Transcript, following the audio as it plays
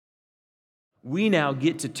we now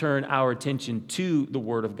get to turn our attention to the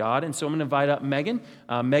Word of God. And so I'm going to invite up Megan.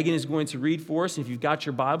 Megan is going to read for us. If you've got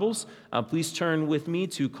your Bibles, please turn with me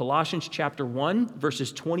to Colossians chapter 1,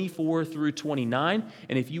 verses 24 through 29.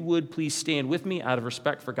 And if you would, please stand with me out of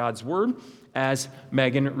respect for God's Word as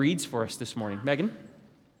Megan reads for us this morning. Megan?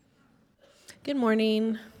 Good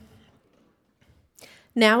morning.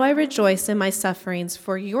 Now I rejoice in my sufferings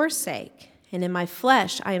for your sake. And in my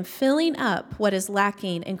flesh, I am filling up what is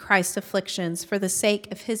lacking in Christ's afflictions for the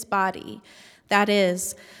sake of his body, that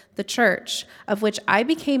is, the church, of which I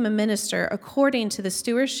became a minister according to the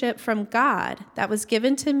stewardship from God that was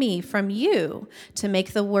given to me from you to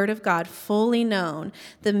make the word of God fully known,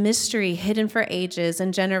 the mystery hidden for ages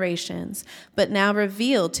and generations, but now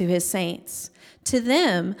revealed to his saints. To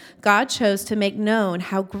them, God chose to make known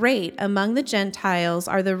how great among the Gentiles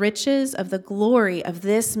are the riches of the glory of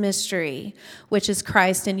this mystery, which is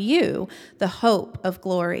Christ in you, the hope of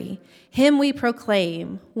glory. Him we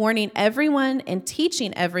proclaim, warning everyone and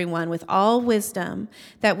teaching everyone with all wisdom,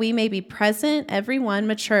 that we may be present, everyone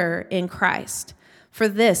mature in Christ. For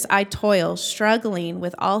this I toil, struggling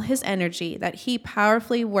with all his energy that he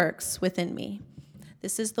powerfully works within me.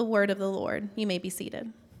 This is the word of the Lord. You may be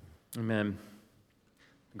seated. Amen.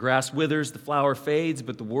 The grass withers, the flower fades,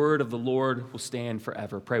 but the word of the Lord will stand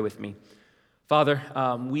forever. Pray with me. Father,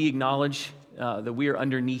 we acknowledge that we are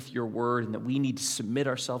underneath your word and that we need to submit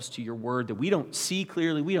ourselves to your word, that we don't see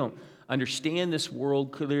clearly, we don't understand this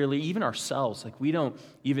world clearly, even ourselves. Like we don't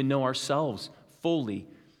even know ourselves fully.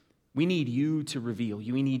 We need you to reveal.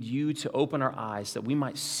 We need you to open our eyes that we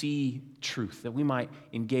might see truth, that we might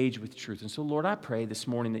engage with truth. And so, Lord, I pray this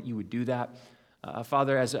morning that you would do that.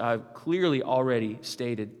 Father, as I've clearly already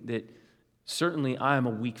stated, that certainly I am a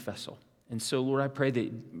weak vessel. And so, Lord, I pray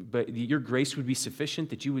that your grace would be sufficient,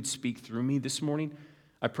 that you would speak through me this morning.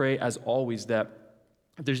 I pray, as always, that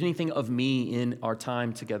if there's anything of me in our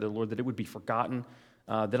time together, Lord, that it would be forgotten,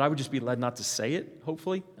 that I would just be led not to say it,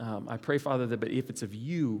 hopefully. I pray, Father, that if it's of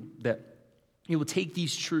you, that you will take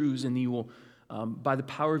these truths and you will, by the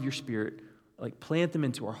power of your Spirit, like plant them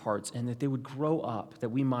into our hearts, and that they would grow up, that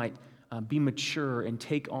we might be mature and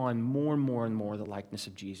take on more and more and more the likeness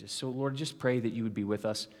of Jesus. So, Lord, just pray that you would be with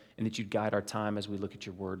us and that you'd guide our time as we look at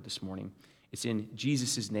your word this morning. It's in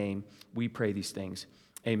Jesus' name we pray these things.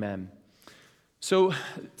 Amen. So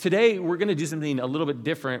today we're going to do something a little bit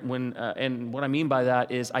different and what I mean by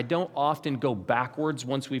that is I don't often go backwards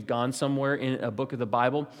once we've gone somewhere in a book of the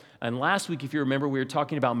Bible. And last week, if you remember, we were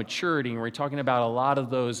talking about maturity and we were talking about a lot of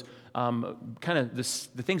those the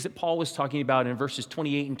things that Paul was talking about in verses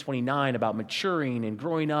 28 and 29 about maturing and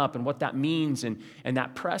growing up and what that means and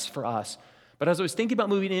that press for us. But as I was thinking about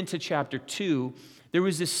moving into chapter 2, there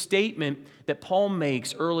was this statement that Paul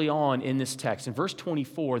makes early on in this text, in verse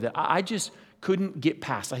 24, that I just couldn't get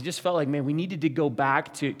past. I just felt like, man, we needed to go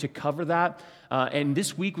back to cover that. And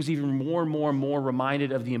this week was even more and more and more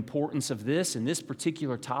reminded of the importance of this and this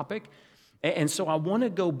particular topic. And so I want to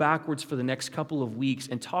go backwards for the next couple of weeks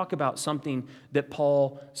and talk about something that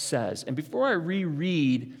Paul says. And before I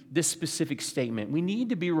reread this specific statement, we need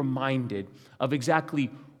to be reminded of exactly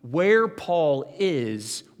where Paul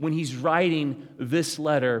is when he's writing this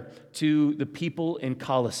letter to the people in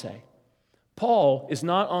Colossae. Paul is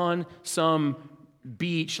not on some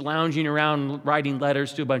beach lounging around writing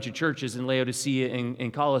letters to a bunch of churches in Laodicea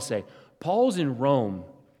and Colossae. Paul's in Rome.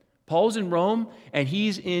 Paul's in Rome, and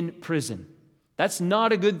he's in prison. That's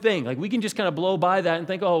not a good thing. Like, we can just kind of blow by that and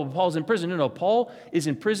think, oh, Paul's in prison. No, Paul is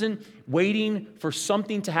in prison waiting for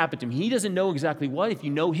something to happen to him. He doesn't know exactly what. If you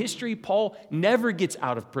know history, Paul never gets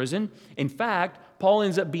out of prison. In fact, Paul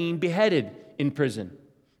ends up being beheaded in prison.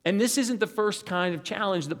 And this isn't the first kind of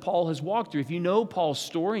challenge that Paul has walked through. If you know Paul's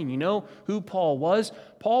story and you know who Paul was,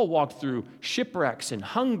 Paul walked through shipwrecks and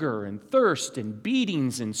hunger and thirst and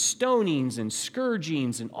beatings and stonings and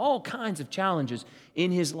scourgings and all kinds of challenges in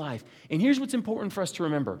his life. And here's what's important for us to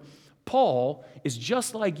remember. Paul is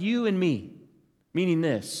just like you and me, meaning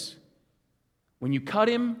this: when you cut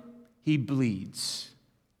him, he bleeds.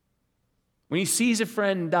 When he sees a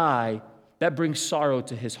friend die, that brings sorrow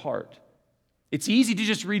to his heart. It's easy to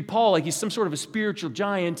just read Paul like he's some sort of a spiritual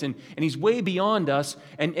giant and he's way beyond us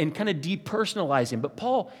and kind of depersonalize him. But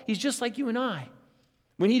Paul, he's just like you and I.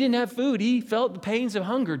 When he didn't have food, he felt the pains of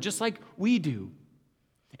hunger just like we do.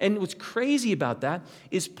 And what's crazy about that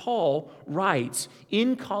is Paul writes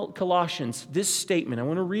in Colossians this statement. I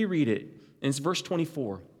want to reread it. And it's verse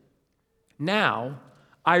 24. Now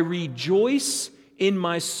I rejoice in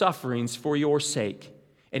my sufferings for your sake,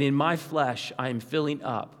 and in my flesh I am filling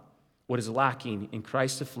up what is lacking in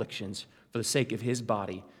Christ's afflictions for the sake of his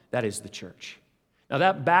body, that is the church. Now,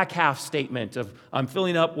 that back half statement of I'm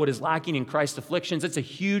filling up what is lacking in Christ's afflictions, that's a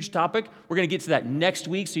huge topic. We're going to get to that next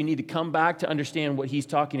week, so you need to come back to understand what he's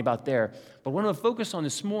talking about there. But what I want to focus on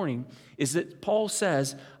this morning is that Paul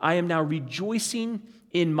says, I am now rejoicing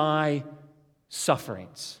in my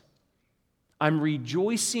sufferings. I'm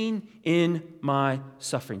rejoicing in my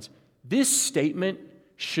sufferings. This statement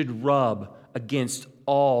should rub against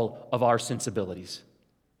all of our sensibilities.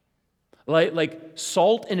 Like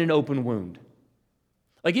salt in an open wound.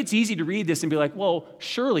 Like, it's easy to read this and be like, well,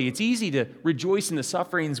 surely it's easy to rejoice in the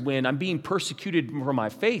sufferings when I'm being persecuted for my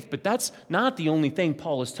faith, but that's not the only thing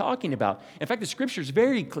Paul is talking about. In fact, the scripture is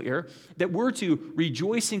very clear that we're to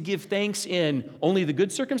rejoice and give thanks in only the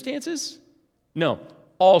good circumstances? No,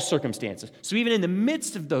 all circumstances. So even in the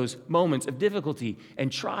midst of those moments of difficulty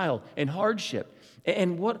and trial and hardship,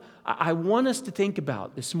 and what I want us to think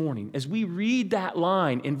about this morning as we read that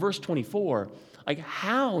line in verse 24, like,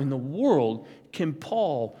 how in the world can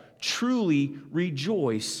Paul truly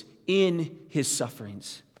rejoice in his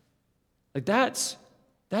sufferings? Like, that's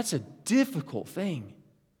a difficult thing.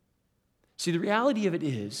 See, the reality of it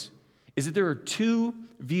is that there are two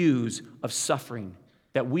views of suffering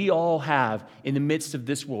that we all have in the midst of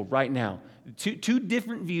this world right now. Two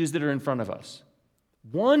different views that are in front of us.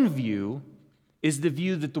 One view is the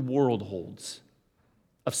view that the world holds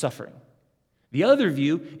of suffering. The other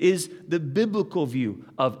view is the biblical view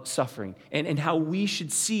of suffering and how we should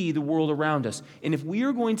see the world around us. And if we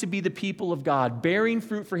are going to be the people of God bearing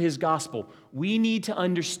fruit for his gospel, we need to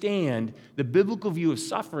understand the biblical view of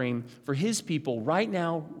suffering for his people right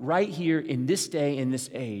now, right here, in this day, in this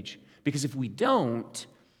age. Because if we don't,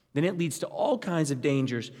 then it leads to all kinds of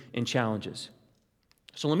dangers and challenges.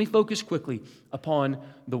 So let me focus quickly upon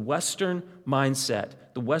the Western mindset,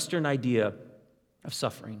 the Western idea of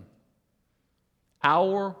suffering.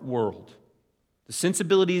 Our world, the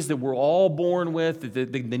sensibilities that we're all born with,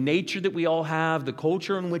 the nature that we all have, the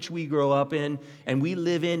culture in which we grow up in, and we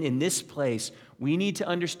live in this place, we need to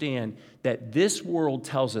understand that this world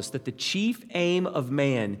tells us that the chief aim of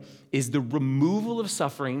man is the removal of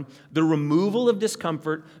suffering, the removal of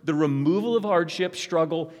discomfort, the removal of hardship,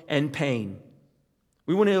 struggle, and pain.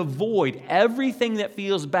 We want to avoid everything that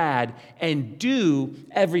feels bad and do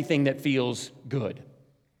everything that feels good.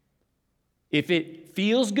 If it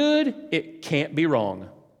feels good, it can't be wrong.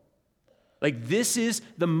 Like, this is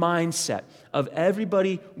the mindset of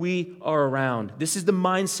everybody we are around. This is the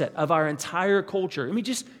mindset of our entire culture. I mean,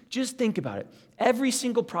 just think about it. Every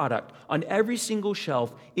single product on every single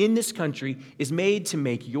shelf in this country is made to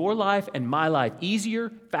make your life and my life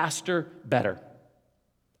easier, faster, better.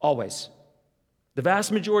 Always. The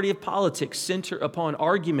vast majority of politics center upon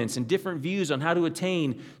arguments and different views on how to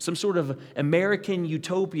attain some sort of American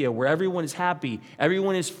utopia where everyone is happy,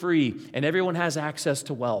 everyone is free, and everyone has access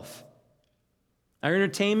to wealth. Our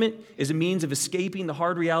entertainment is a means of escaping the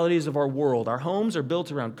hard realities of our world. Our homes are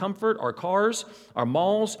built around comfort. Our cars, our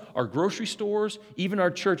malls, our grocery stores, even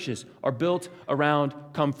our churches are built around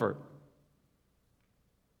comfort.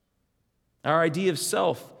 Our idea of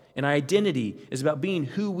self and identity is about being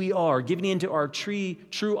who we are, giving into our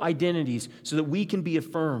true identities so that we can be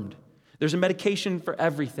affirmed. There's a medication for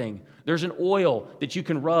everything. There's an oil that you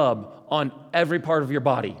can rub on every part of your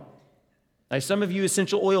body. Now, some of you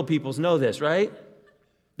essential oil peoples know this, right?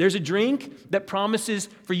 There's a drink that promises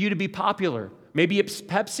for you to be popular. Maybe it's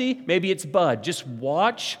Pepsi, maybe it's Bud. Just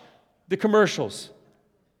watch the commercials.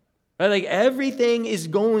 Right? Like, everything is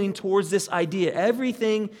going towards this idea.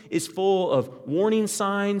 Everything is full of warning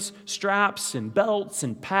signs, straps and belts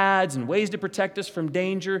and pads and ways to protect us from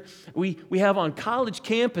danger. We have on college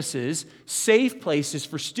campuses safe places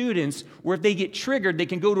for students where if they get triggered, they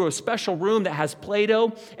can go to a special room that has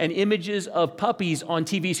Play-Doh and images of puppies on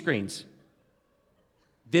TV screens.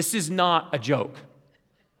 This is not a joke,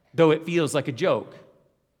 though it feels like a joke.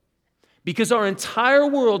 Because our entire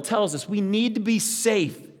world tells us we need to be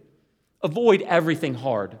safe. Avoid everything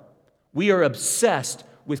hard. We are obsessed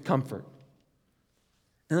with comfort.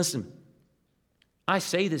 And listen, I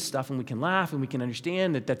say this stuff and we can laugh and we can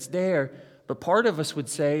understand that that's there, but part of us would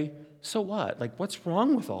say, so what? Like, what's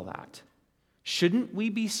wrong with all that? Shouldn't we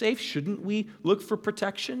be safe? Shouldn't we look for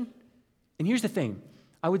protection? And here's the thing.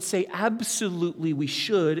 I would say absolutely we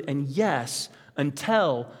should, and yes,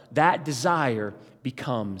 until that desire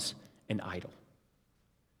becomes an idol.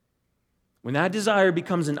 When that desire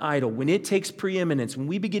becomes an idol, when it takes preeminence, when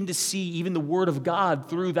we begin to see even the Word of God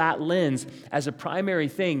through that lens as a primary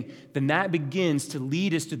thing, then that begins to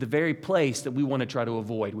lead us to the very place that we want to try to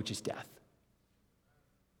avoid, which is death.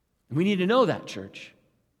 And we need to know that, church.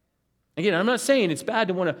 Again, I'm not saying it's bad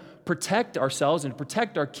to want to protect ourselves and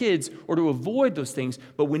protect our kids or to avoid those things,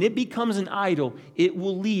 but when it becomes an idol, it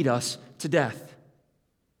will lead us to death.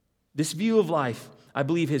 This view of life, I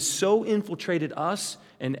believe, has so infiltrated us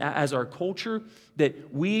and as our culture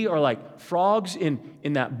that we are like frogs in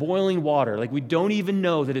that boiling water. Like we don't even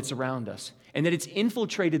know that it's around us and that it's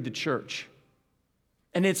infiltrated the church.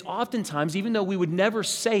 And it's oftentimes, even though we would never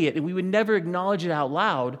say it and we would never acknowledge it out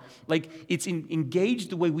loud, like it's engaged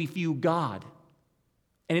the way we view God.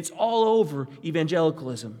 And it's all over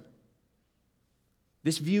evangelicalism.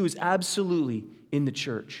 This view is absolutely in the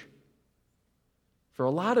church. For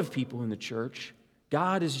a lot of people in the church,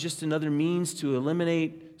 God is just another means to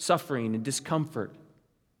eliminate suffering and discomfort.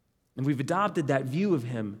 And we've adopted that view of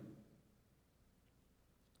Him.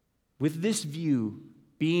 With this view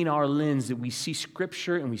being our lens that we see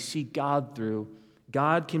Scripture and we see God through,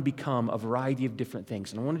 God can become a variety of different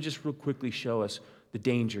things. And I want to just real quickly show us the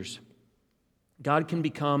dangers. God can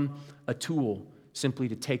become a tool simply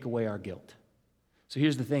to take away our guilt. So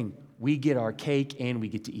here's the thing. We get our cake and we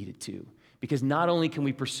get to eat it too. Because not only can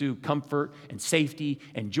we pursue comfort and safety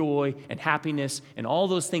and joy and happiness and all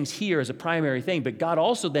those things here as a primary thing, but God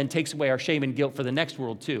also then takes away our shame and guilt for the next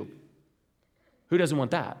world too. Who doesn't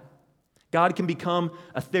want that? God can become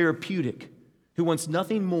a therapeutic who wants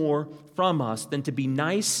nothing more from us than to be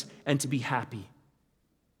nice and to be happy.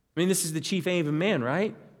 I mean, this is the chief aim of man,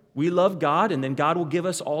 right? We love God, and then God will give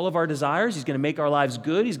us all of our desires. He's going to make our lives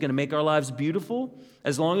good. He's going to make our lives beautiful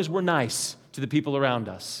as long as we're nice to the people around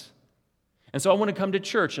us. And so I want to come to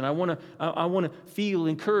church, and I want to feel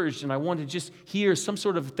encouraged, and I want to just hear some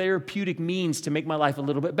sort of therapeutic means to make my life a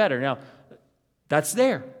little bit better. Now, that's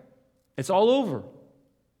there. It's all over.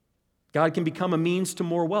 God can become a means to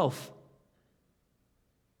more wealth.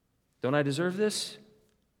 Don't I deserve this?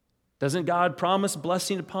 Doesn't God promise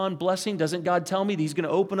blessing upon blessing? Doesn't God tell me that He's going to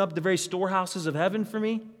open up the very storehouses of heaven for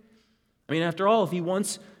me? I mean, after all, if He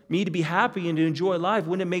wants me to be happy and to enjoy life,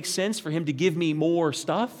 wouldn't it make sense for Him to give me more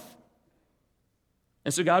stuff?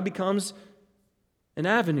 And so God becomes an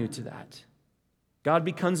avenue to that. God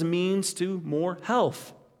becomes a means to more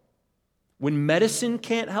health. When medicine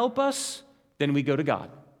can't help us, then we go to God.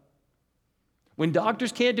 When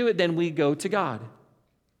doctors can't do it, then we go to God.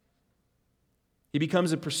 He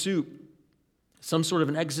becomes a pursuit, some sort of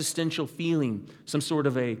an existential feeling, some sort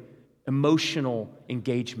of a emotional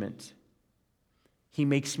engagement. He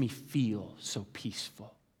makes me feel so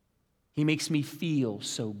peaceful. He makes me feel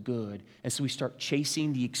so good. And so we start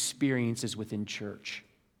chasing the experiences within church.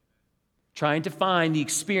 Trying to find the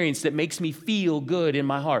experience that makes me feel good in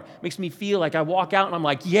my heart. Makes me feel like I walk out and I'm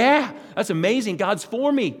like, yeah, that's amazing. God's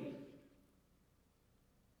for me.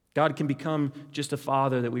 God can become just a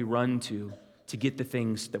father that we run to get the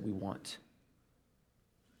things that we want.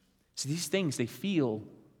 So these things, they feel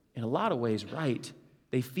in a lot of ways right.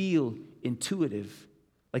 They feel intuitive.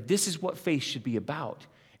 Like this is what faith should be about.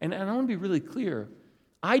 And I want to be really clear.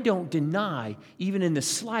 I don't deny, even in the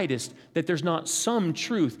slightest, that there's not some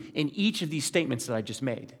truth in each of these statements that I just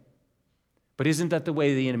made. But isn't that the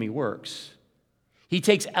way the enemy works? He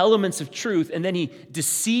takes elements of truth and then he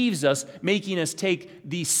deceives us, making us take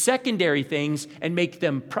these secondary things and make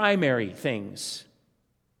them primary things.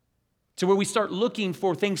 To where we start looking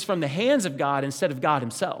for things from the hands of God instead of God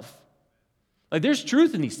Himself. Like there's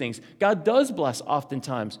truth in these things. God does bless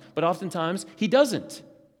oftentimes, but oftentimes He doesn't.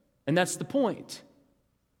 And that's the point.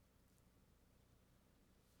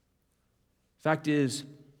 Fact is,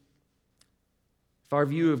 if our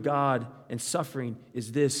view of God and suffering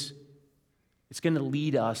is this, it's going to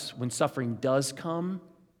lead us, when suffering does come,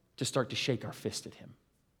 to start to shake our fist at Him.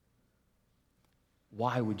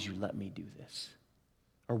 Why would you let me do this?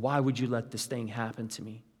 Or why would you let this thing happen to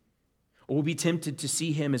me? Or we'll be tempted to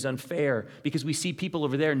see Him as unfair because we see people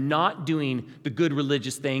over there not doing the good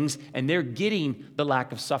religious things and they're getting the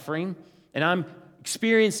lack of suffering. And I'm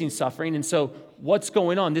experiencing suffering, and so what's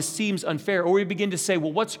going on? This seems unfair. Or we begin to say,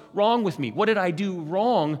 well, what's wrong with me? What did I do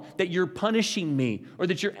wrong that you're punishing me? Or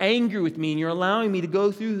that you're angry with me and you're allowing me to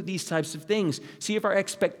go through these types of things? See, if our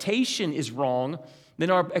expectation is wrong,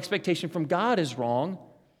 then our expectation from God is wrong.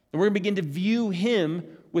 And we're going to begin to view Him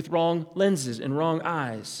with wrong lenses and wrong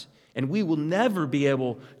eyes. And we will never be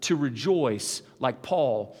able to rejoice like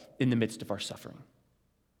Paul in the midst of our suffering.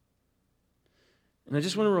 And I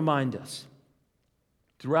just want to remind us,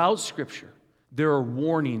 throughout Scripture, there are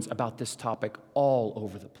warnings about this topic all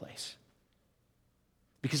over the place.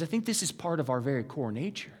 Because I think this is part of our very core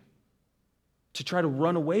nature, to try to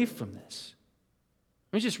run away from this.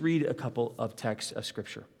 Let me just read a couple of texts of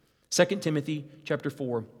Scripture. 2 Timothy chapter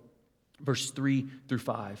 4, verses 3 through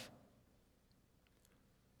 5.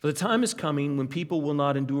 For the time is coming when people will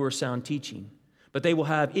not endure sound teaching, but they will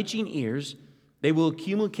have itching ears. They will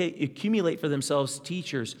accumulate for themselves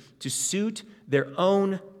teachers to suit their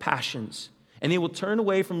own passions, and they will turn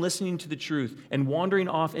away from listening to the truth and wandering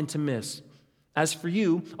off into myths. As for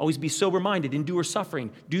you, always be sober-minded, endure suffering,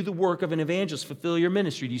 do the work of an evangelist, fulfill your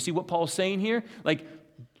ministry. Do you see what Paul's saying here? Like,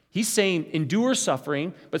 he's saying endure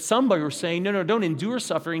suffering, but somebody was saying, no, don't endure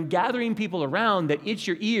suffering, gathering people around that itch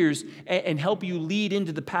your ears and help you lead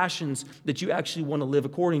into the passions that you actually want to live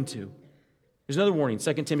according to. There's another warning,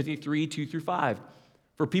 2 Timothy 3, 2-5.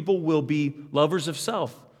 For people will be lovers of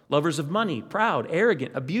self, lovers of money, proud,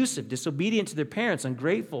 arrogant, abusive, disobedient to their parents,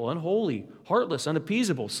 ungrateful, unholy, heartless,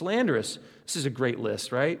 unappeasable, slanderous. This is a great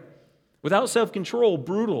list, right? Without self-control,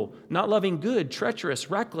 brutal, not loving good, treacherous,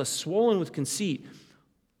 reckless, swollen with conceit,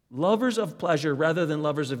 lovers of pleasure rather than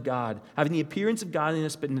lovers of God, having the appearance of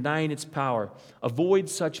godliness but denying its power. Avoid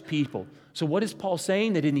such people. So what is Paul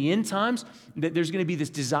saying? That in the end times, that there's going to be this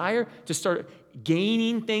desire to start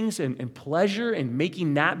gaining things and pleasure and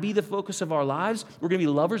making that be the focus of our lives. We're going to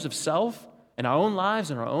be lovers of self and our own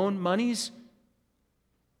lives and our own monies.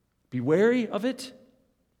 Be wary of it.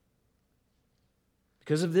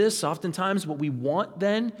 Because of this, oftentimes what we want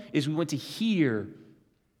then is we want to hear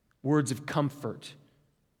words of comfort.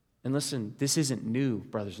 And listen, this isn't new,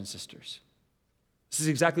 brothers and sisters. This is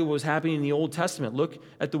exactly what was happening in the Old Testament. Look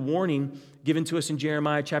at the warning given to us in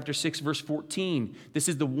Jeremiah chapter 6, verse 14. This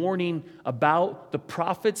is the warning about the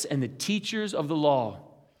prophets and the teachers of the law.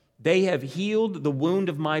 They have healed the wound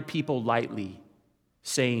of my people lightly,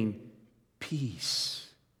 saying, peace,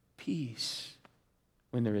 peace,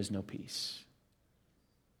 when there is no peace.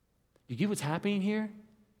 You get what's happening here?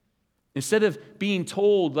 Instead of being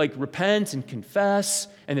told, like, repent and confess,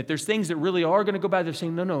 and that there's things that really are going to go bad, they're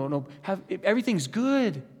saying, no, everything's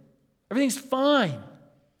good. Everything's fine.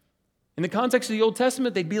 In the context of the Old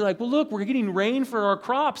Testament, they'd be like, well, look, we're getting rain for our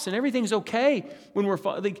crops, and everything's okay when we're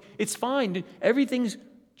like, it's fine. Everything's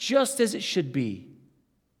just as it should be.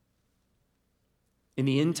 In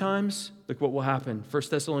the end times, look what will happen. 1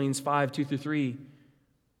 Thessalonians 5, 2-3.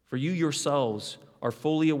 For you yourselves are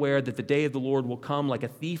fully aware that the day of the Lord will come like a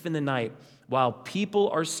thief in the night. While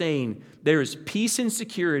people are saying there is peace and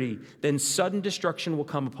security, then sudden destruction will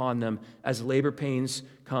come upon them as labor pains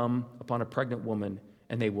come upon a pregnant woman,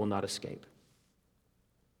 and they will not escape.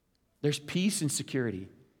 There's peace and security.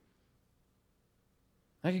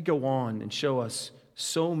 I could go on and show us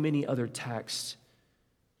so many other texts,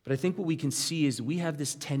 but I think what we can see is we have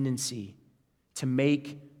this tendency to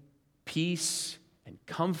make peace and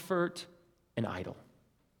comfort an idol.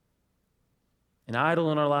 An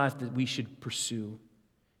idol in our life that we should pursue.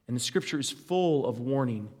 And the scripture is full of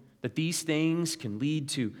warning that these things can lead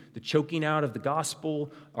to the choking out of the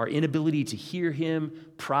gospel, our inability to hear him,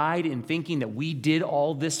 pride in thinking that we did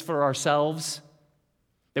all this for ourselves,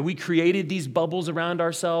 that we created these bubbles around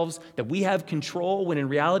ourselves, that we have control when in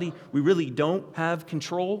reality we really don't have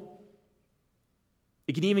control.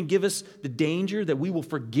 It can even give us the danger that we will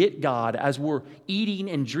forget God as we're eating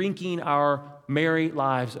and drinking our merry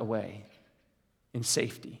lives away in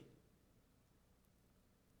safety.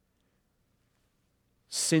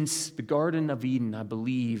 Since the Garden of Eden, I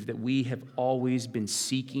believe that we have always been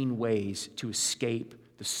seeking ways to escape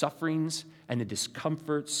the sufferings and the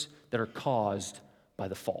discomforts that are caused by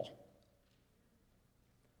the fall.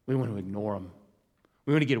 We want to ignore them.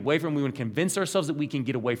 We want to get away from them. We want to convince ourselves that we can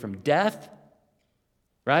get away from death.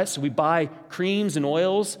 Right? So we buy creams and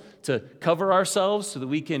oils to cover ourselves so that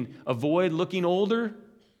we can avoid looking older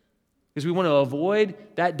because we want to avoid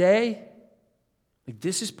that day. Like,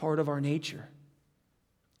 this is part of our nature.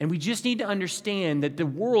 And we just need to understand that the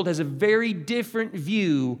world has a very different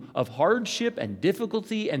view of hardship and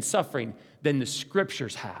difficulty and suffering than the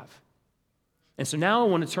scriptures have. And so now I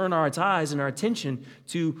want to turn our eyes and our attention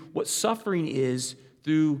to what suffering is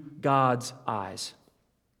through God's eyes.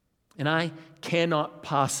 And I cannot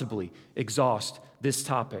possibly exhaust this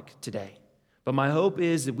topic today. But my hope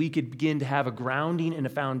is that we could begin to have a grounding and a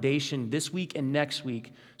foundation this week and next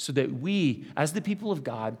week so that we, as the people of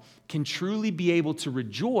God, can truly be able to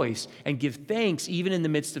rejoice and give thanks even in the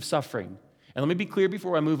midst of suffering. And let me be clear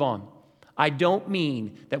before I move on. I don't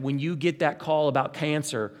mean that when you get that call about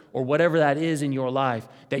cancer or whatever that is in your life,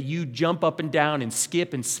 that you jump up and down and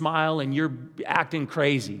skip and smile and you're acting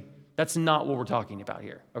crazy. That's not what we're talking about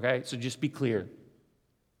here, okay? So just be clear.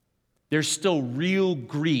 There's still real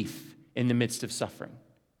grief in the midst of suffering.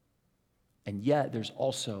 And yet there's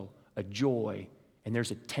also a joy and there's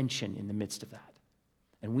a tension in the midst of that.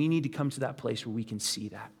 And we need to come to that place where we can see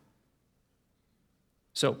that.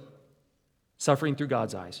 So, suffering through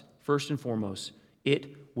God's eyes. First and foremost,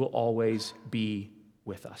 it will always be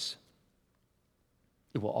with us.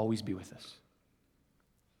 It will always be with us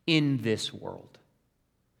in this world.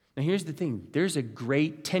 Now, here's the thing. There's a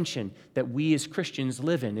great tension that we as Christians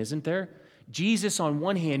live in, isn't there? Jesus, on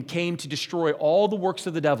one hand, came to destroy all the works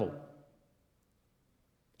of the devil.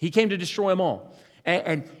 He came to destroy them all.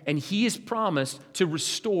 And he has promised to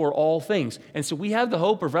restore all things. And so we have the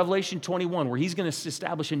hope of Revelation 21, where he's going to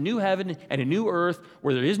establish a new heaven and a new earth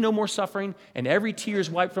where there is no more suffering and every tear is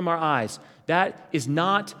wiped from our eyes. That is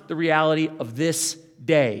not the reality of this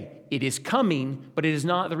day. It is coming, but it is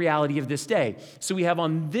not the reality of this day. So we have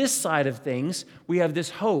on this side of things, we have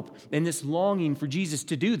this hope and this longing for Jesus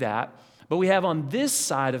to do that. But we have on this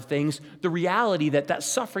side of things the reality that that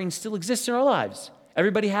suffering still exists in our lives.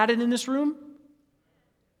 Everybody had it in this room?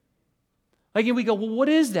 Like, and we go, well, what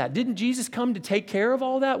is that? Didn't Jesus come to take care of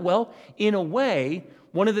all that? Well, in a way,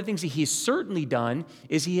 one of the things that he's certainly done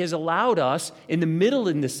is he has allowed us in the middle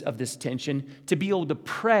of this tension to be able to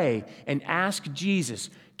pray and ask Jesus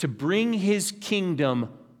to bring his kingdom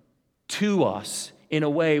to us in a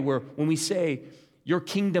way where when we say, your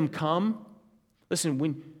kingdom come, listen,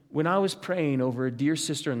 when I was praying over a dear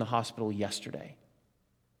sister in the hospital yesterday,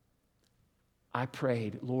 I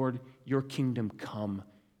prayed, Lord, your kingdom come,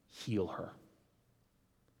 heal her.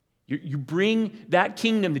 You bring that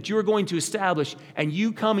kingdom that you are going to establish, and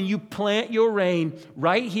you come and you plant your reign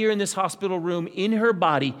right here in this hospital room in her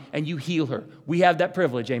body, and you heal her. We have that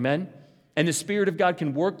privilege, amen? And the Spirit of God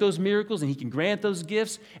can work those miracles, and he can grant those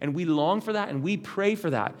gifts, and we long for that, and we pray for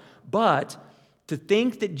that. But to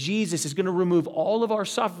think that Jesus is going to remove all of our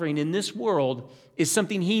suffering in this world is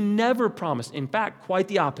something he never promised. In fact, quite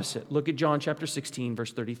the opposite. Look at John chapter 16,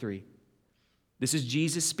 verse 33. This is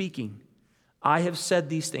Jesus speaking. I have said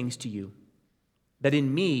these things to you, that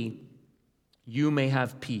in me you may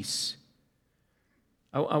have peace.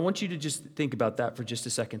 I want you to just think about that for just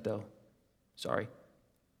a second, though. Sorry.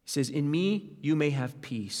 He says, in me you may have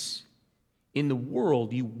peace. In the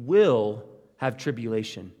world you will have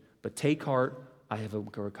tribulation, but take heart, I have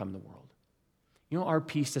overcome the world. You know, our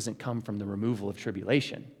peace doesn't come from the removal of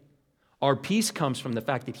tribulation. Our peace comes from the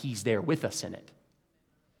fact that he's there with us in it.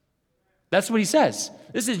 That's what he says.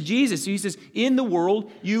 This is Jesus. He says, in the world,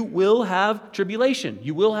 you will have tribulation.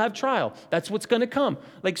 You will have trial. That's what's going to come.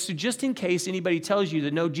 Like, so just in case anybody tells you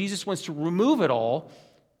that, no, Jesus wants to remove it all,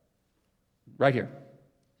 right here.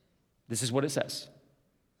 This is what it says.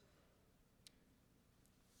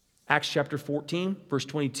 Acts chapter 14, verse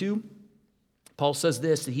 22. Paul says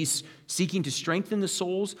this, that he's seeking to strengthen the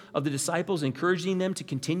souls of the disciples, encouraging them to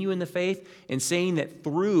continue in the faith, and saying that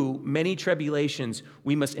through many tribulations,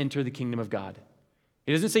 we must enter the kingdom of God.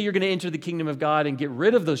 He doesn't say you're going to enter the kingdom of God and get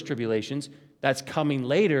rid of those tribulations. That's coming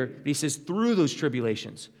later. But he says through those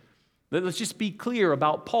tribulations. Let's just be clear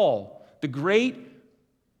about Paul, the great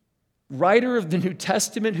writer of the New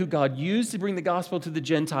Testament who God used to bring the gospel to the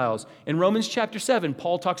Gentiles. In Romans chapter 7,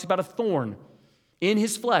 Paul talks about a thorn in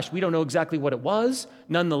his flesh. We don't know exactly what it was.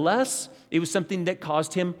 Nonetheless, it was something that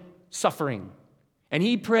caused him suffering. And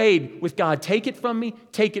he prayed with God, take it from me,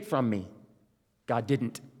 take it from me. God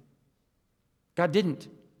didn't. God didn't.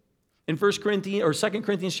 In 2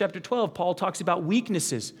 Corinthians chapter 12, Paul talks about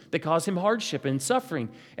weaknesses that cause him hardship and suffering.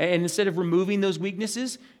 And instead of removing those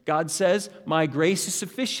weaknesses, God says, my grace is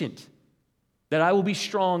sufficient, that I will be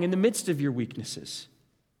strong in the midst of your weaknesses.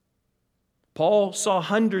 Paul saw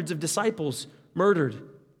hundreds of disciples murdered.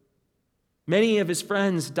 Many of his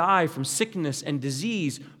friends die from sickness and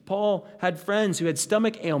disease. Paul had friends who had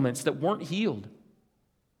stomach ailments that weren't healed.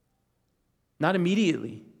 Not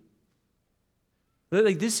immediately.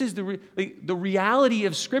 Like, this is the reality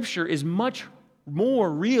of Scripture is much more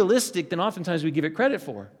realistic than oftentimes we give it credit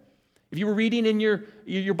for. If you were reading in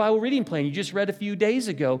your Bible reading plan, you just read a few days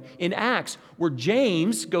ago in Acts, where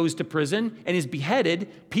James goes to prison and is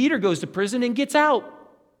beheaded, Peter goes to prison and gets out.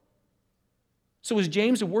 So is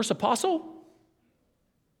James a worse apostle?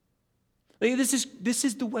 Like, this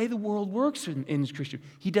is the way the world works in Scripture.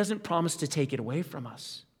 He doesn't promise to take it away from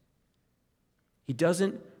us. He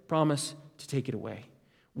doesn't promise to take it away.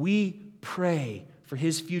 We pray for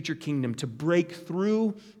his future kingdom to break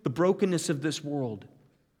through the brokenness of this world,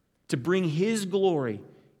 to bring his glory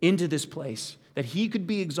into this place, that he could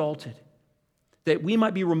be exalted, that we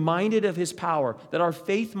might be reminded of his power, that our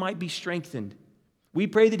faith might be strengthened. We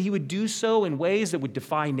pray that he would do so in ways that would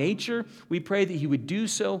defy nature. We pray that he would do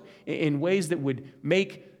so in ways that would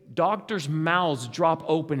make doctors' mouths drop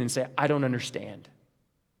open and say, I don't understand.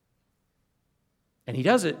 And he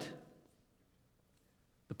does it.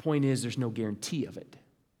 The point is, there's no guarantee of it.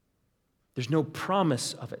 There's no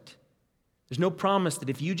promise of it. There's no promise that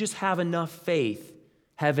if you just have enough faith,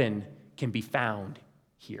 heaven can be found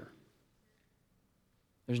here.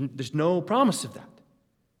 There's no promise of that.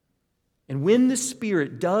 And when the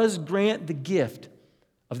Spirit does grant the gift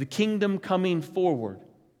of the kingdom coming forward,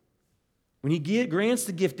 when He grants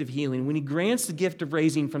the gift of healing, when He grants the gift of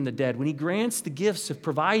raising from the dead, when He grants the gifts of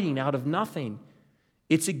providing out of nothing,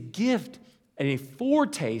 it's a gift and a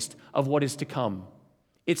foretaste of what is to come.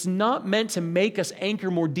 It's not meant to make us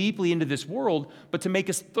anchor more deeply into this world, but to make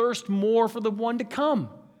us thirst more for the one to come.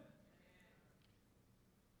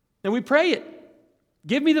 And we pray it.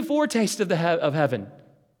 Give me the foretaste of heaven.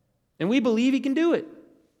 And we believe He can do it.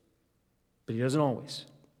 But He doesn't always.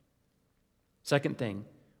 Second thing,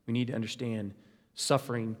 we need to understand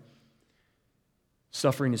suffering.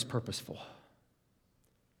 Suffering is purposeful.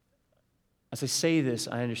 As I say this,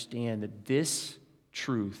 I understand that this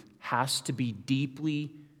truth has to be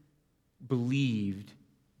deeply believed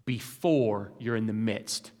before you're in the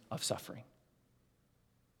midst of suffering.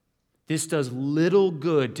 This does little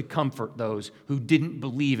good to comfort those who didn't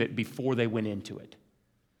believe it before they went into it.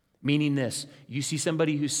 Meaning this, you see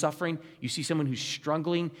somebody who's suffering, you see someone who's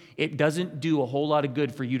struggling, it doesn't do a whole lot of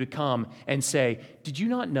good for you to come and say, did you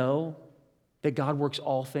not know that God works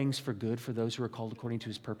all things for good for those who are called according to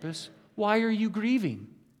His purpose? Why are you grieving?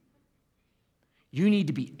 You need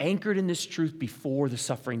to be anchored in this truth before the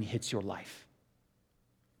suffering hits your life.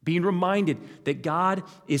 Being reminded that God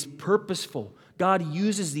is purposeful. God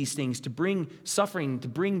uses these things to bring suffering, to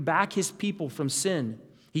bring back His people from sin.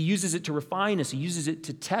 He uses it to refine us. He uses it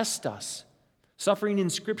to test us. Suffering in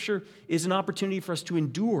Scripture is an opportunity for us to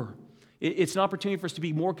endure. It's an opportunity for us to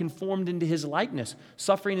be more conformed into His likeness.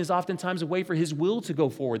 Suffering is oftentimes a way for His will to go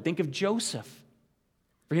forward. Think of Joseph.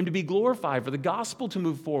 For him to be glorified, for the gospel to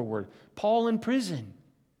move forward. Paul in prison.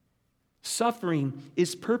 Suffering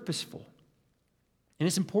is purposeful. And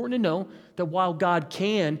it's important to know that while God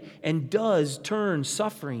can and does turn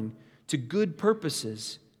suffering to good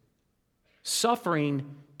purposes,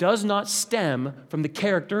 suffering does not stem from the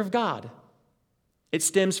character of God. It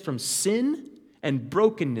stems from sin and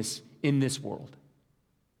brokenness in this world.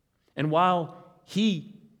 And while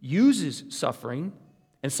He uses suffering,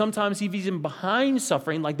 and sometimes He's even behind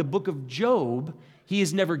suffering, like the book of Job, He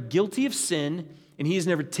is never guilty of sin, and He is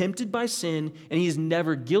never tempted by sin, and He is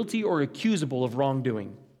never guilty or accusable of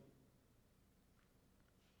wrongdoing.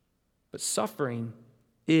 But suffering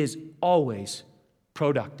is always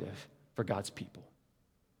productive for God's people.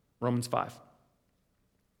 Romans 5.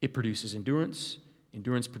 It produces endurance.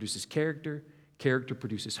 Endurance produces character. Character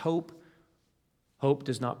produces hope. Hope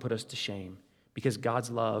does not put us to shame, because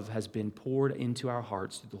God's love has been poured into our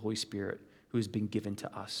hearts through the Holy Spirit who has been given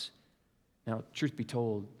to us. Now, truth be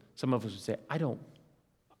told, some of us would say, I don't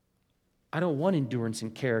want endurance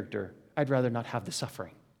and character. I'd rather not have the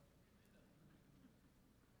suffering.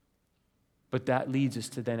 But that leads us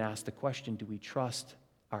to then ask the question, do we trust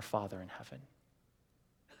our Father in heaven?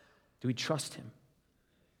 Do we trust Him?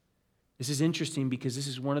 This is interesting because this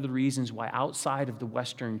is one of the reasons why outside of the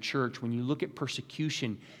Western church, when you look at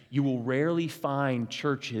persecution, you will rarely find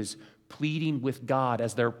churches pleading with God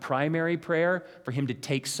as their primary prayer for Him to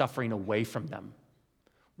take suffering away from them,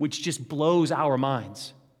 which just blows our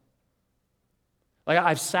minds. Like,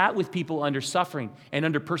 I've sat with people under suffering and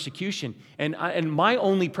under persecution, and my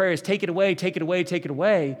only prayer is take it away, take it away, take it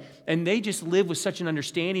away. And they just live with such an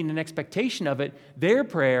understanding and expectation of it. Their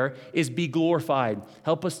prayer is be glorified.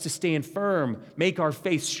 Help us to stand firm. Make our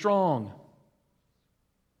faith strong.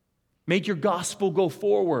 Make your gospel go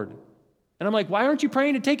forward. And I'm like, why aren't you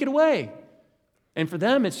praying to take it away? And for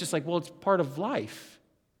them, it's just like, well, it's part of life.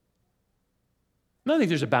 I think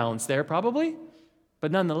there's a balance there, probably.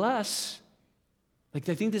 But nonetheless, I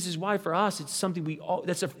think this is why for us, it's something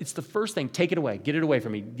it's the first thing. Take it away. Get it away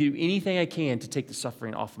from me. Do anything I can to take the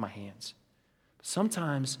suffering off my hands. But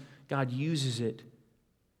sometimes God uses it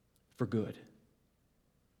for good.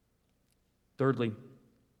 Thirdly,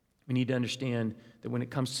 we need to understand that when it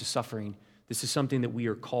comes to suffering, this is something that we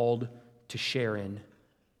are called to share in.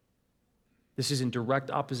 This is in direct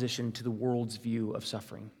opposition to the world's view of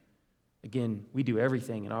suffering. Again, we do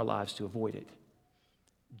everything in our lives to avoid it.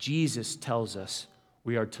 Jesus tells us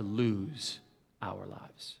we are to lose our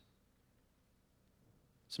lives.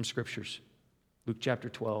 Some scriptures. Luke chapter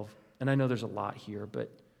 12. And I know there's a lot here, but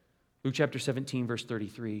Luke chapter 17, verse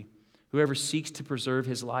 33. Whoever seeks to preserve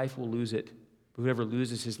his life will lose it, but whoever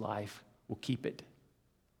loses his life will keep it.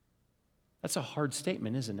 That's a hard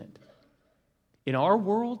statement, isn't it? In our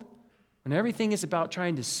world, when everything is about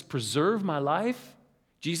trying to preserve my life,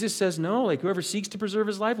 Jesus says no, whoever seeks to preserve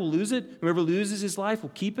his life will lose it. Whoever loses his life will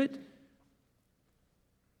keep it.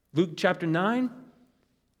 Luke chapter 9,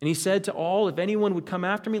 and He said to all, if anyone would come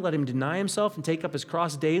after me, let him deny himself and take up his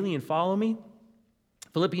cross daily and follow me.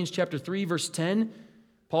 Philippians chapter 3, verse 10,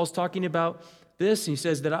 Paul's talking about this, and he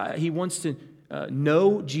says that he wants to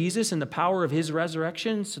know Jesus and the power of his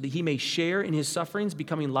resurrection so that he may share in his sufferings,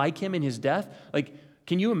 becoming like him in his death. Like,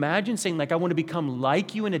 can you imagine saying, like, I want to become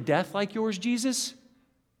like you in a death like yours, Jesus?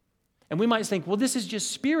 And we might think, well, this is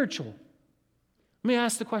just spiritual. Let me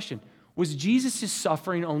ask the question. Was Jesus'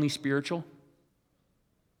 suffering only spiritual?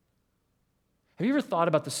 Have you ever thought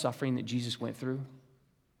about the suffering that Jesus went through?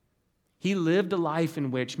 He lived a life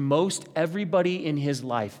in which most everybody in his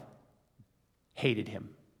life hated him.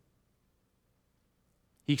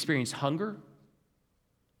 He experienced hunger.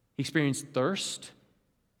 He experienced thirst.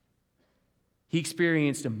 He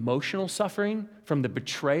experienced emotional suffering from the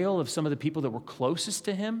betrayal of some of the people that were closest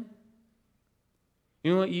to him.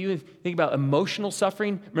 You know what? You think about emotional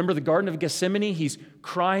suffering. Remember the Garden of Gethsemane? He's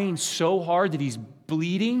crying so hard that he's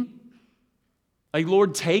bleeding. Like,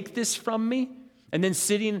 Lord, take this from me. And then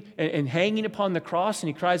sitting and hanging upon the cross, and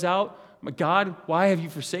he cries out, my God, why have you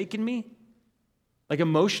forsaken me? Like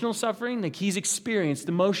emotional suffering, like he's experienced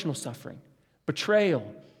emotional suffering,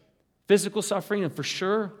 betrayal, physical suffering, and for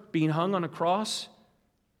sure being hung on a cross.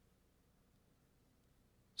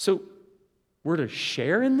 So we're to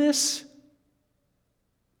share in this?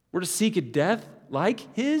 We're to seek a death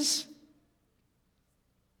like his?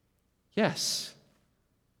 Yes.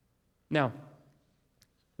 Now,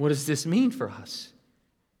 what does this mean for us?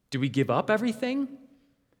 Do we give up everything?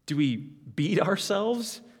 Do we beat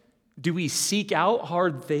ourselves? Do we seek out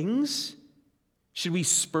hard things? Should we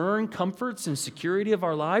spurn comforts and security of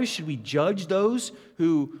our lives? Should we judge those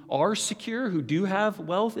who are secure, who do have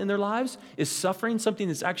wealth in their lives? Is suffering something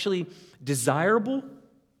that's actually desirable?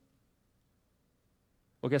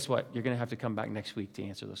 Well, guess what? You're going to have to come back next week to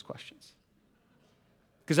answer those questions.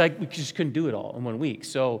 Because we just couldn't do it all in 1 week.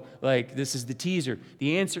 So, this is the teaser.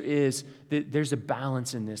 The answer is that there's a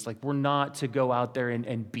balance in this. We're not to go out there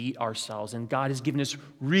and beat ourselves. And God has given us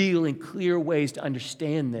real and clear ways to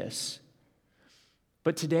understand this.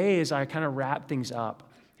 But today, as I kind of wrap things up,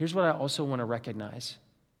 here's what I also want to recognize.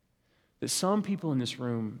 That some people in this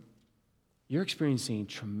room, you're experiencing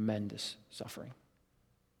tremendous suffering.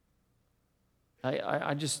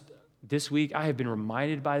 This week, I have been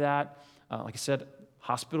reminded by that. Like I said,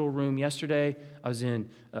 hospital room yesterday. I was at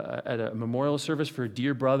a memorial service for a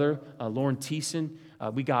dear brother, Lauren Thiessen.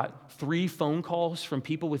 We got 3 phone calls from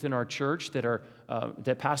people within our church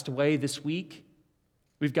that passed away this week.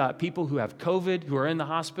 We've got people who have COVID, who are in the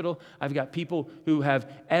hospital. I've got people who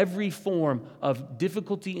have every form of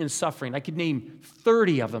difficulty and suffering. I could name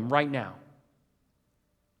 30 of them right now.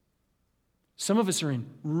 Some of us are in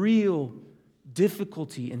real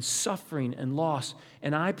difficulty and suffering and loss.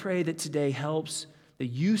 And I pray that today helps that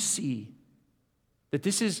you see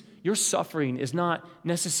that your suffering is not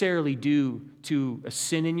necessarily due to a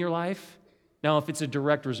sin in your life. Now, if it's a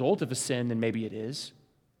direct result of a sin, then maybe it is.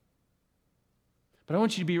 But I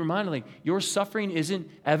want you to be reminded, your suffering isn't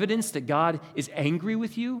evidence that God is angry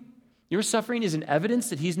with you. Your suffering isn't evidence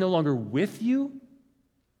that he's no longer with you.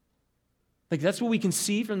 That's what we can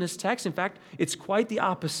see from this text. In fact, it's quite the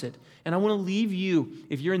opposite. And I want to leave you,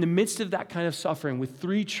 if you're in the midst of that kind of suffering, with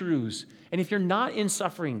 3 truths. And if you're not in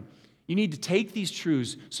suffering, you need to take these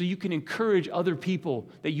truths so you can encourage other people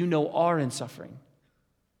that you know are in suffering.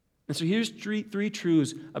 And so here's 3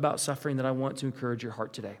 truths about suffering that I want to encourage your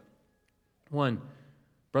heart today. 1,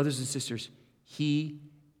 brothers and sisters, he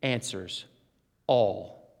answers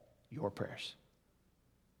all your prayers.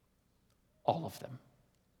 All of them.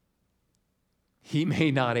 He may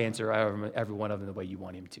not answer every one of them the way you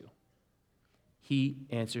want him to. He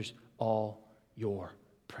answers all your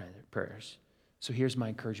prayers. So here's my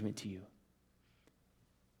encouragement to you.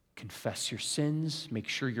 Confess your sins. Make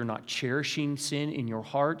sure you're not cherishing sin in your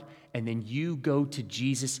heart. And then you go to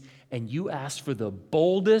Jesus and you ask for the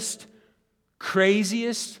boldest,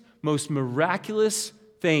 craziest, most miraculous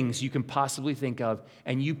things you can possibly think of.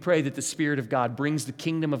 And you pray that the Spirit of God brings the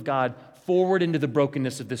kingdom of God forward into the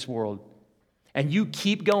brokenness of this world. And you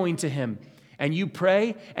keep going to him. And you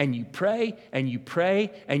pray, and you pray, and you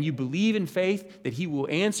pray, and you believe in faith that he will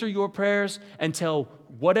answer your prayers until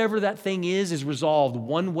whatever that thing is resolved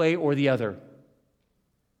one way or the other.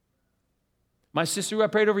 My sister who I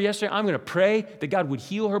prayed over yesterday, I'm going to pray that God would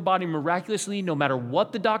heal her body miraculously no matter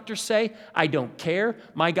what the doctors say. I don't care.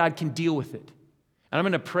 My God can deal with it. And I'm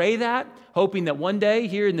going to pray that, hoping that one day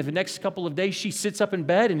here in the next couple of days, she sits up in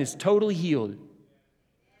bed and is totally healed.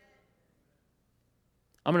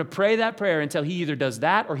 I'm going to pray that prayer until he either does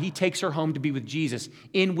that or he takes her home to be with Jesus,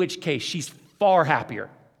 in which case she's far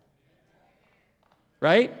happier.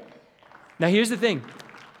 Right? Now here's the thing.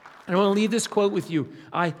 I want to leave this quote with you.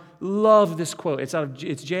 I love this quote.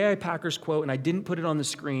 It's J.I. Packer's quote, and I didn't put it on the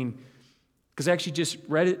screen. Because I actually just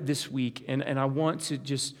read it this week, and I want to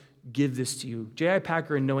just give this to you. J.I.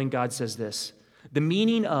 Packer in Knowing God says this: the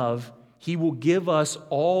meaning of He will give us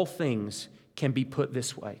all things can be put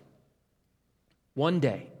this way. One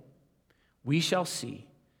day, we shall see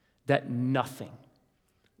that nothing,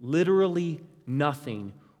 literally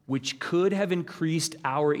nothing, which could have increased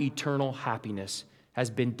our eternal happiness has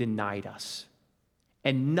been denied us.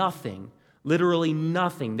 And nothing, literally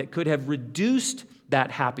nothing, that could have reduced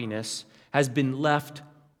that happiness has been left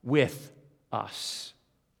with us.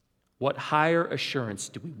 What higher assurance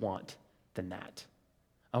do we want than that?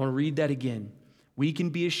 I want to read that again. We can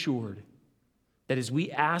be assured that as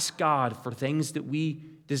we ask God for things that we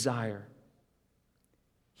desire,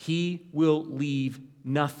 He will leave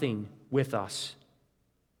nothing with us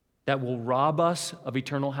that will rob us of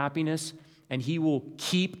eternal happiness, and He will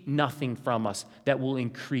keep nothing from us that will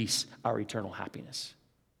increase our eternal happiness.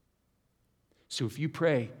 So if you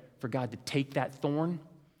pray for God to take that thorn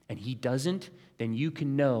and He doesn't, then you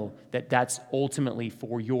can know that that's ultimately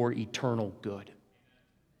for your eternal good.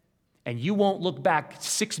 And you won't look back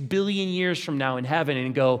 6 billion years from now in heaven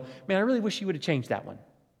and go, man, I really wish you would have changed that one.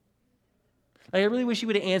 I really wish you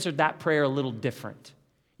would have answered that prayer a little different.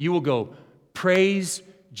 You will go, praise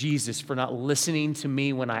Jesus for not listening to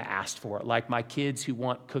me when I asked for it, like my kids who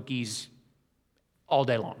want cookies all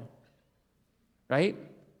day long, right?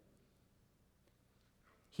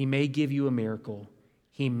 He may give you a miracle.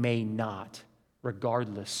 He may not.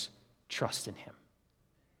 Regardless, trust in Him.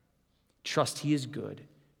 Trust He is good.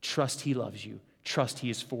 Trust He loves you. Trust He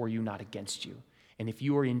is for you, not against you. And if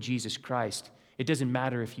you are in Jesus Christ, it doesn't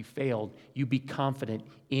matter if you failed. You be confident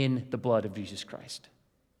in the blood of Jesus Christ.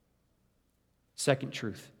 Second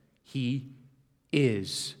truth, He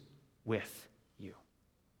is with you.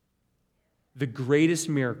 The greatest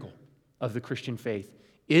miracle of the Christian faith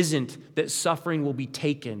isn't that suffering will be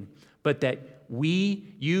taken, but that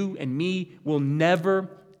we, you and me, will never,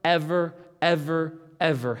 ever, ever,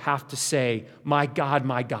 ever have to say, my God,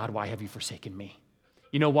 why have you forsaken me?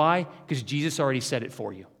 You know why? Because Jesus already said it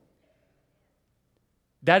for you.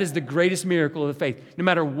 That is the greatest miracle of the faith. No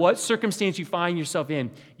matter what circumstance you find yourself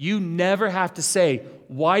in, you never have to say,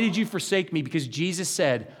 why did you forsake me? Because Jesus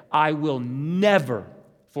said, I will never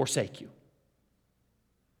forsake you.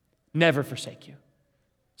 Never forsake you.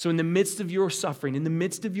 So in the midst of your suffering, in the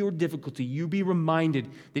midst of your difficulty, you be reminded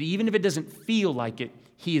that even if it doesn't feel like it,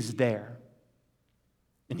 He is there.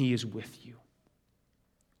 And He is with you.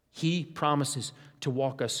 He promises to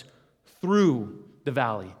walk us through the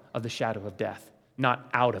valley of the shadow of death, not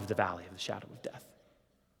out of the valley of the shadow of death.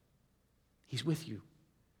 He's with you.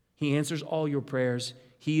 He answers all your prayers.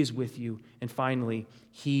 He is with you. And finally,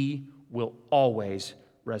 He will always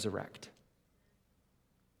resurrect.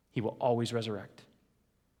 He will always resurrect.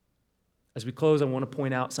 As we close, I want to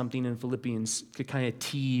point out something in Philippians to kind of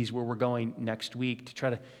tease where we're going next week, to try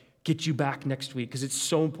to get you back next week, because it's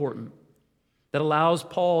so important. That allows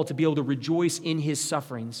Paul to be able to rejoice in his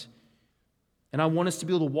sufferings. And I want us to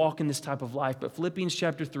be able to walk in this type of life. But Philippians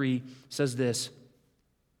chapter 3 says this: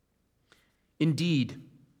 indeed,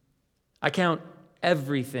 I count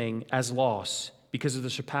everything as loss because of the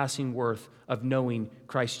surpassing worth of knowing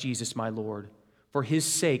Christ Jesus my Lord. For His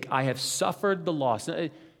sake I have suffered the loss.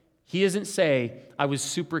 He doesn't say, I was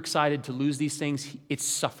super excited to lose these things. It's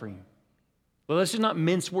suffering. Well, let's just not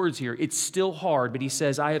mince words here. It's still hard, but he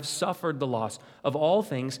says, I have suffered the loss of all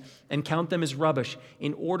things and count them as rubbish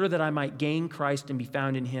in order that I might gain Christ and be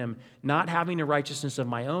found in Him, not having a righteousness of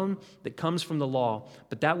my own that comes from the law,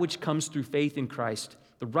 but that which comes through faith in Christ,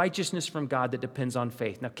 the righteousness from God that depends on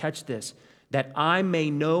faith. Now catch this, that I may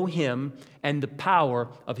know Him and the power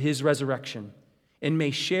of His resurrection, and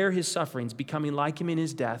may share His sufferings, becoming like Him in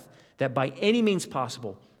His death, that by any means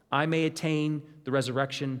possible I may attain the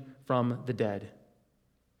resurrection from the dead.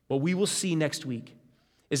 What we will see next week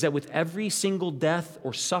is that with every single death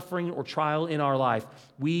or suffering or trial in our life,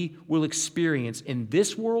 we will experience in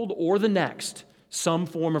this world or the next some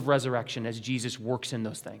form of resurrection as Jesus works in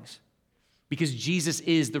those things. Because Jesus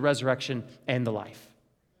is the resurrection and the life.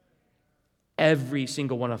 Every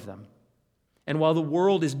single one of them. And while the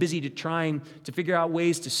world is busy trying to figure out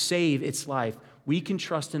ways to save its life, we can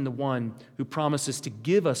trust in the one who promises to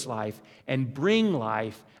give us life and bring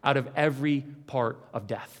life out of every part of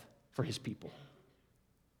death for His people.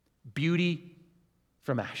 Beauty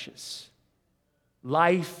from ashes.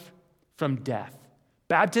 Life from death.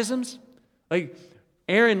 Baptisms? Like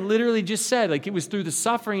Aaron literally just said, like it was through the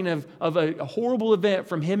suffering of a horrible event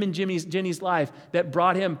from him and Jenny's life that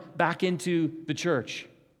brought him back into the church.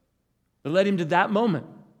 That led him to that moment.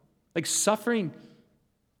 Like suffering,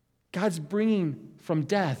 God's bringing from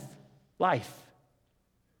death life.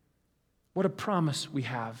 What a promise we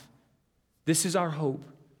have. This is our hope.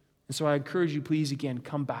 And so I encourage you, please, again,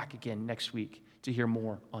 come back again next week to hear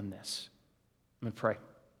more on this. I'm going to pray.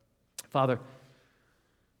 Father,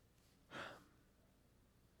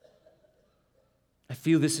 I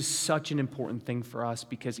feel this is such an important thing for us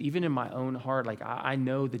because even in my own heart, I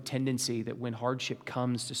know the tendency that when hardship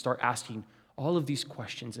comes to start asking all of these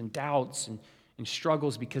questions and doubts and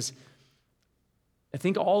struggles, because I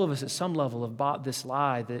think all of us at some level have bought this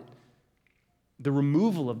lie that the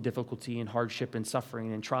removal of difficulty and hardship and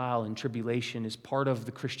suffering and trial and tribulation is part of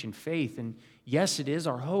the Christian faith. And yes, it is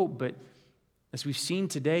our hope, but as we've seen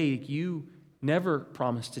today, you never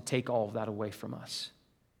promised to take all of that away from us.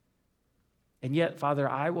 And yet, Father,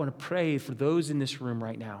 I want to pray for those in this room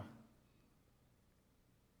right now.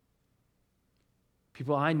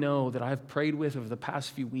 People I know that I've prayed with over the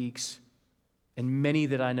past few weeks, and many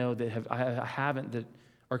that I know that I haven't, that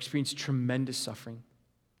are experiencing tremendous suffering,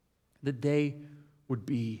 that they would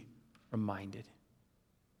be reminded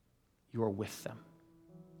you are with them.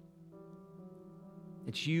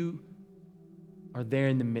 That you are there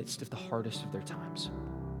in the midst of the hardest of their times.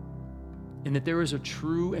 And that there is a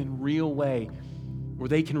true and real way where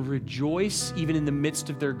they can rejoice even in the midst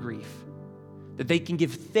of their grief. That they can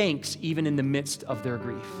give thanks even in the midst of their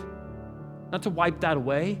grief. Not to wipe that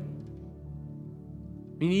away.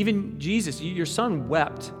 I mean, even Jesus, your son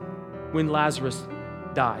wept when Lazarus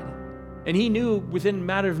died. And he knew within a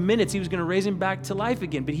matter of minutes he was going to raise him back to life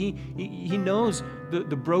again. But he knows the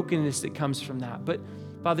brokenness that comes from that. But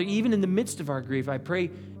Father, even in the midst of our grief, I pray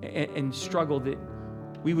and struggle that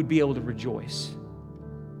we would be able to rejoice.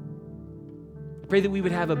 I pray that we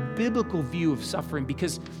would have a biblical view of suffering,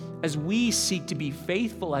 because as we seek to be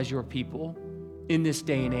faithful as your people in this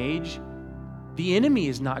day and age, the enemy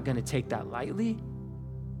is not going to take that lightly.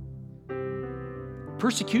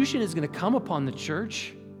 Persecution is going to come upon the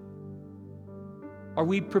church. Are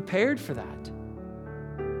we prepared for that?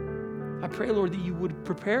 I pray, Lord, that you would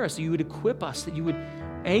prepare us, that you would equip us, that you would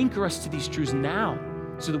anchor us to these truths now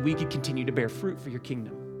so that we could continue to bear fruit for your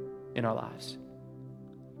kingdom in our lives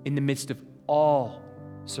in the midst of all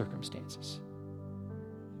circumstances.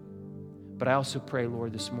 But I also pray,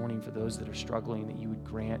 Lord, this morning for those that are struggling, that you would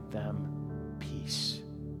grant them peace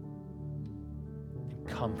and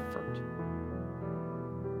comfort.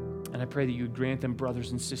 And I pray that you would grant them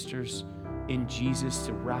brothers and sisters in Jesus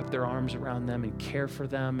to wrap their arms around them and care for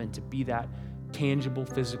them and to be that tangible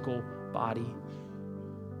physical body.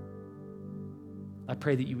 I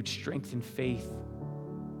pray that you would strengthen faith.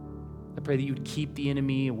 I pray that you would keep the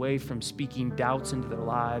enemy away from speaking doubts into their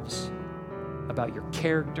lives about your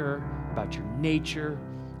character, about your nature,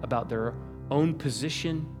 about their own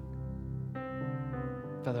position.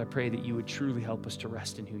 Father, I pray that you would truly help us to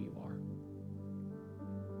rest in who you are.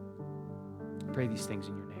 I pray these things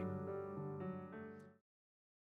in your name.